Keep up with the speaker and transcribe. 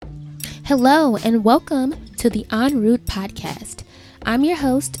Hello and welcome to the En Route podcast. I'm your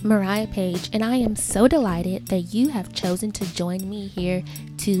host, Mariah Page, and I am so delighted that you have chosen to join me here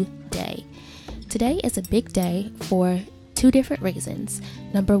today. Today is a big day for two different reasons.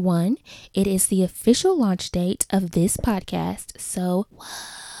 Number one, it is the official launch date of this podcast, so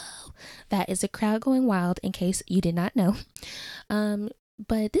whoa, that is a crowd going wild in case you did not know.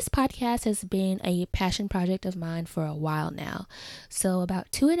 But this podcast has been a passion project of mine for a while now. So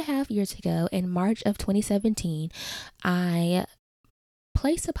about 2.5 years ago, in March of 2017, I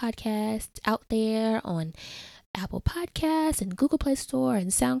placed a podcast out there on Apple Podcasts and Google Play Store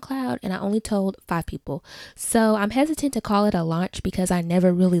and SoundCloud, and I only told 5 people. So I'm hesitant to call it a launch because I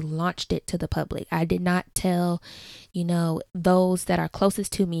never really launched it to the public. I did not tell, those that are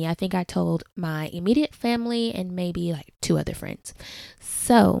closest to me. I think I told my immediate family and maybe like 2 other friends.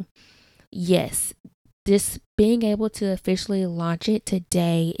 So, yes, just being able to officially launch it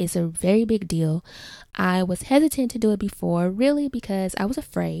today is a very big deal. I was hesitant to do it before, really because I was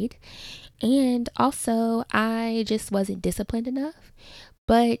afraid. And also, I just wasn't disciplined enough.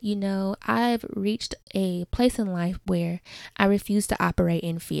 But, I've reached a place in life where I refuse to operate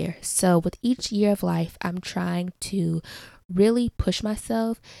in fear. So, with each year of life, I'm trying to really push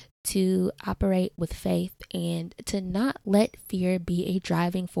myself to operate with faith and to not let fear be a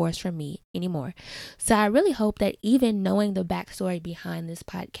driving force for me anymore. So I really hope that even knowing the backstory behind this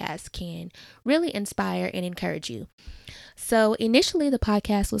podcast can really inspire and encourage you. So initially the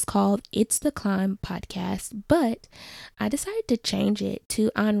podcast was called It's the Climb Podcast, but I decided to change it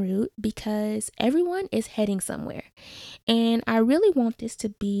to En Route because everyone is heading somewhere. And I really want this to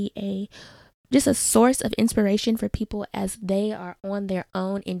be just a source of inspiration for people as they are on their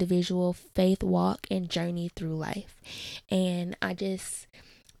own individual faith walk and journey through life. And I just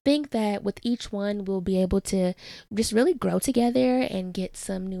think that with each one, we'll be able to just really grow together and get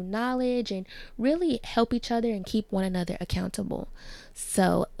some new knowledge and really help each other and keep one another accountable.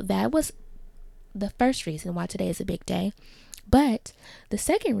 So that was the first reason why today is a big day. But the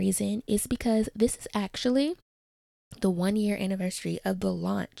second reason is because this is actually the 1 year anniversary of the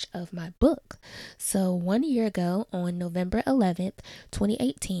launch of my book. So 1 year ago on November 11th,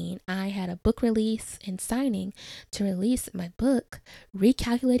 2018, I had a book release and signing to release my book,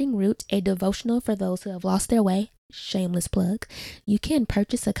 Recalculating Route, a devotional for those who have lost their way. Shameless plug. You can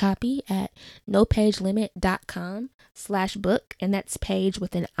purchase a copy at nopagelimit.com/book, and that's page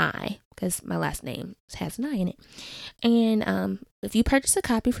with an I because my last name has an I in it. And if you purchase a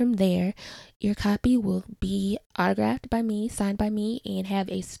copy from there, your copy will be autographed by me, signed by me, and have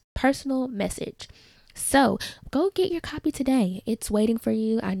a personal message. So go get your copy today. It's waiting for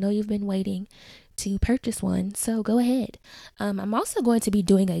you. I know you've been waiting to purchase one, so go ahead. I'm also going to be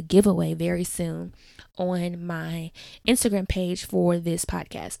doing a giveaway very soon on my Instagram page for this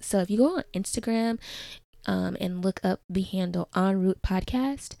podcast. So if you go on Instagram and look up the handle En Route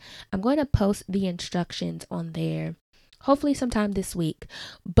Podcast, I'm going to post the instructions on there hopefully sometime this week,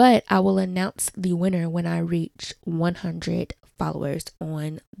 but I will announce the winner when I reach 100 followers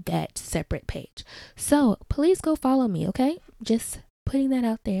on that separate page. So please go follow me, okay? Just putting that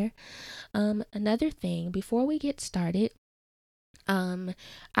out there. Another thing before we get started,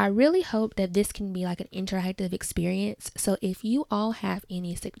 I really hope that this can be like an interactive experience. So if you all have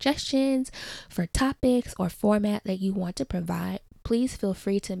any suggestions for topics or format that you want to provide, please feel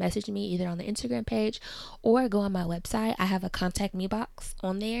free to message me either on the Instagram page or go on my website. I have a contact me box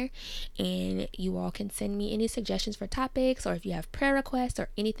on there, and you all can send me any suggestions for topics, or if you have prayer requests or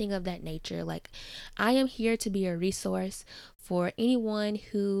anything of that nature. Like, I am here to be a resource for anyone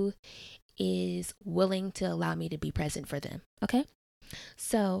who is willing to allow me to be present for them. Okay?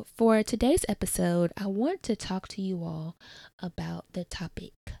 So for today's episode, I want to talk to you all about the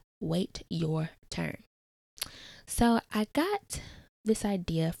topic, wait your turn. So I got this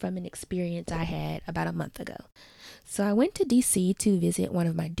idea from an experience I had about a month ago. So I went to DC to visit one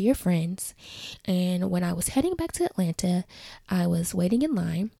of my dear friends, and when I was heading back to Atlanta, I was waiting in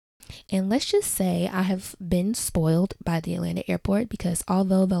line. And let's just say I have been spoiled by the Atlanta airport because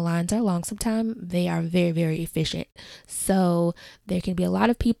although the lines are long sometimes, they are very, very efficient. So there can be a lot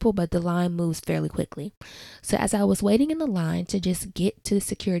of people, but the line moves fairly quickly. So as I was waiting in the line to just get to the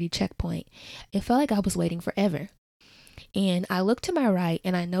security checkpoint, it felt like I was waiting forever. And I looked to my right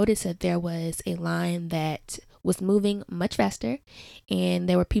and I noticed that there was a line that was moving much faster, and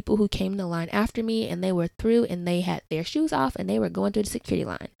there were people who came in the line after me, and they were through and they had their shoes off and they were going through the security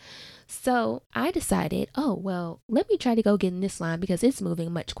line. So I decided, oh, well, let me try to go get in this line because it's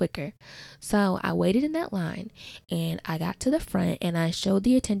moving much quicker. So I waited in that line and I got to the front and I showed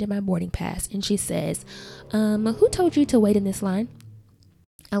the attendant my boarding pass, and she says, who told you to wait in this line?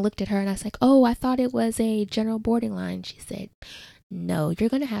 I looked at her and I was like, oh, I thought it was a general boarding line. She said, no, you're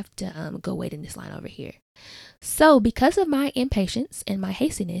going to have to go wait in this line over here. So because of my impatience and my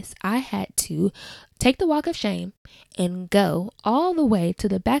hastiness, I had to take the walk of shame and go all the way to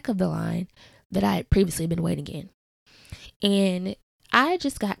the back of the line that I had previously been waiting in. And I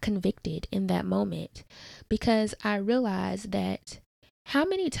just got convicted in that moment because I realized that how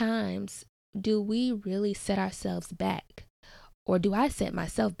many times do we really set ourselves back? Or do I set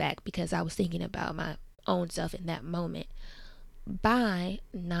myself back because I was thinking about my own self in that moment by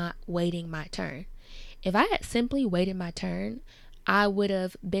not waiting my turn? If I had simply waited my turn, I would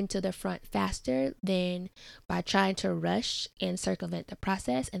have been to the front faster than by trying to rush and circumvent the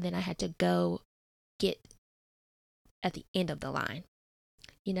process. And then I had to go get at the end of the line.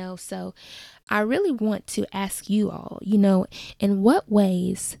 So I really want to ask you all, in what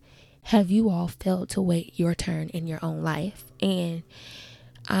ways have you all failed to wait your turn in your own life? And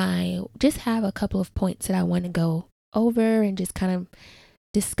I just have a couple of points that I want to go over and just kind of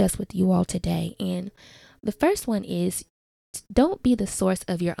discuss with you all today. And the first one is, don't be the source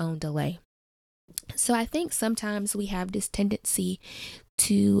of your own delay. So I think sometimes we have this tendency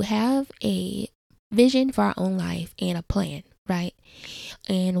to have a vision for our own life and a plan, right?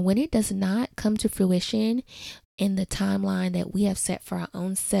 And when it does not come to fruition in the timeline that we have set for our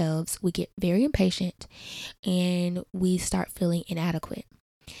own selves, we get very impatient and we start feeling inadequate.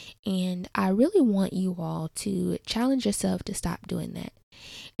 And I really want you all to challenge yourself to stop doing that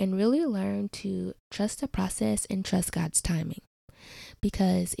and really learn to trust the process and trust God's timing.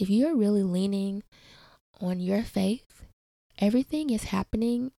 Because if you're really leaning on your faith, everything is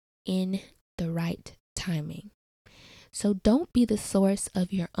happening in the right timing. So don't be the source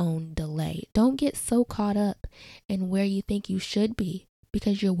of your own delay. Don't get so caught up in where you think you should be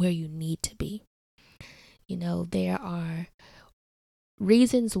because you're where you need to be. There are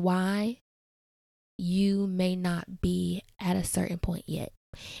reasons why you may not be at a certain point yet.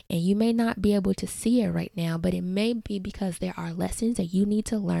 And you may not be able to see it right now, but it may be because there are lessons that you need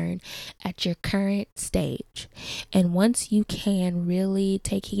to learn at your current stage. And once you can really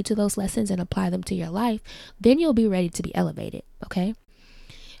take heed to those lessons and apply them to your life, then you'll be ready to be elevated, okay?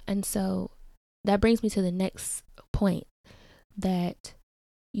 And so that brings me to the next point, that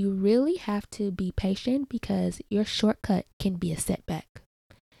you really have to be patient because your shortcut can be a setback.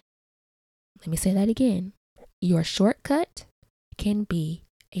 Let me say that again. Your shortcut can be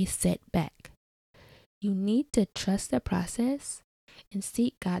a setback. You need to trust the process and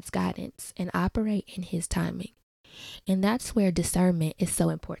seek God's guidance and operate in His timing. And that's where discernment is so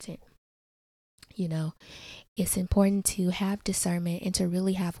important. It's important to have discernment and to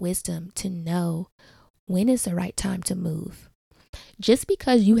really have wisdom to know when is the right time to move. Just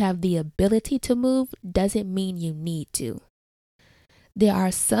because you have the ability to move doesn't mean you need to. There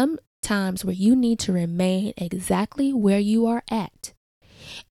are some times where you need to remain exactly where you are at.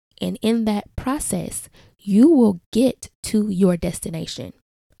 And in that process, you will get to your destination.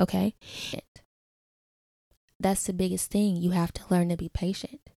 Okay? That's the biggest thing. You have to learn to be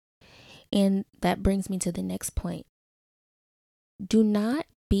patient. And that brings me to the next point. Do not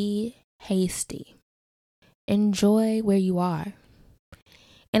be hasty. Enjoy where you are.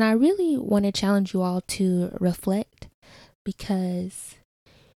 And I really want to challenge you all to reflect, because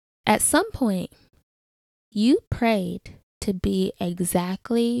at some point you prayed to be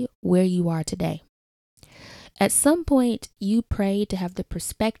exactly where you are today. At some point you prayed to have the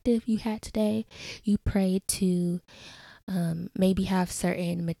perspective you had today. You prayed to maybe have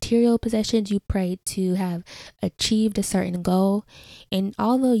certain material possessions. You prayed to have achieved a certain goal. And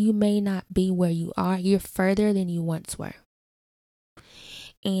although you may not be where you are, you're further than you once were.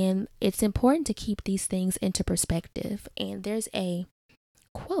 And it's important to keep these things into perspective. And there's a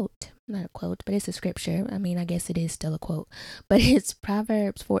quote, not a quote, but it's a scripture. I mean, I guess it is still a quote, but it's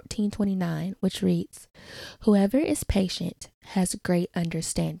Proverbs 14:29, which reads, "Whoever is patient has great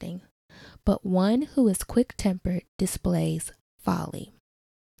understanding, but one who is quick-tempered displays folly."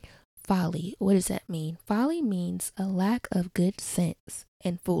 Folly, what does that mean? Folly means a lack of good sense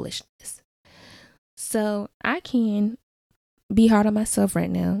and foolishness. So I can be hard on myself right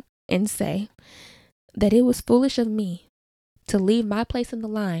now and say that it was foolish of me to leave my place in the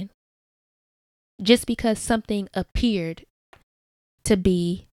line just because something appeared to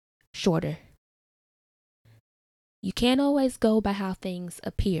be shorter. You can't always go by how things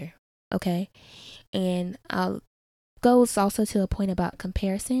appear, okay? And I'll go also to a point about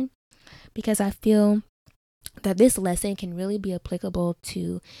comparison, because I feel that this lesson can really be applicable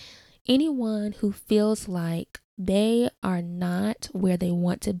to anyone who feels like they are not where they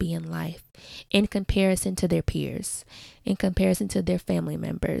want to be in life in comparison to their peers, in comparison to their family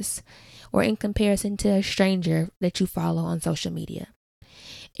members, or in comparison to a stranger that you follow on social media.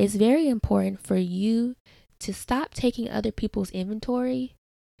 It's very important for you to stop taking other people's inventory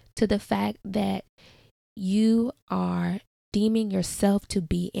to the fact that you are deeming yourself to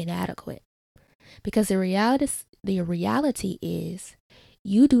be inadequate. Because the reality is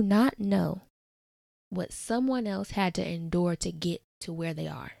you do not know what someone else had to endure to get to where they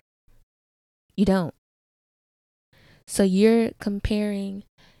are. You don't. So you're comparing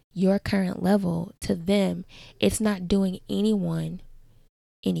your current level to them. It's not doing anyone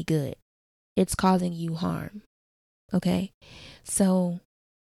any good. It's causing you harm. Okay? So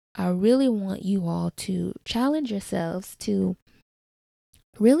I really want you all to challenge yourselves to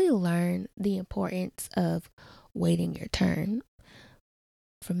really learn the importance of waiting your turn,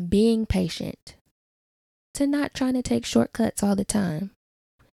 from being patient to not trying to take shortcuts all the time,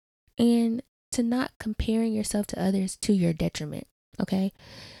 and to not comparing yourself to others to your detriment. Okay?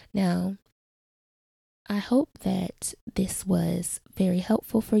 Now, I hope that this was very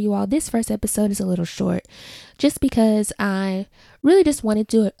helpful for you all. This first episode is a little short just because I really just wanted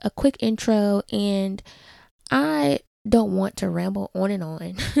to do a quick intro, and I don't want to ramble on and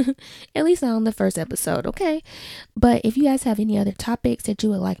on, at least not on the first episode, okay? But if you guys have any other topics that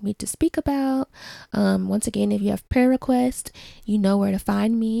you would like me to speak about, once again, if you have prayer requests, you know where to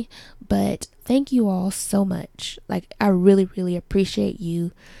find me. But thank you all so much. Like, I really, really appreciate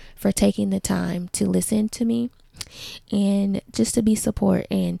you for taking the time to listen to me and just to be support.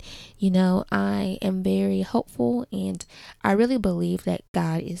 And I am very hopeful, and I really believe that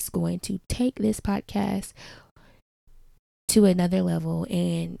God is going to take this podcast to another level,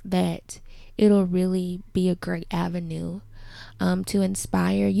 and that it'll really be a great avenue to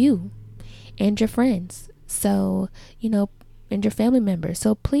inspire you and your friends. So, and your family members.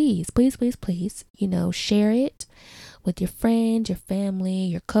 So please, please, please, please, share it with your friends, your family,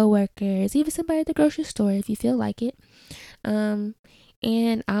 your coworkers, even somebody at the grocery store if you feel like it.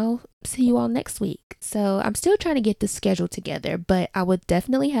 And I'll see you all next week. So I'm still trying to get the schedule together, but I would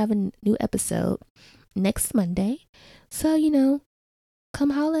definitely have a new episode next Monday. So, come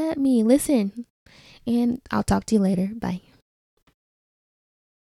holla at me, listen, and I'll talk to you later. Bye.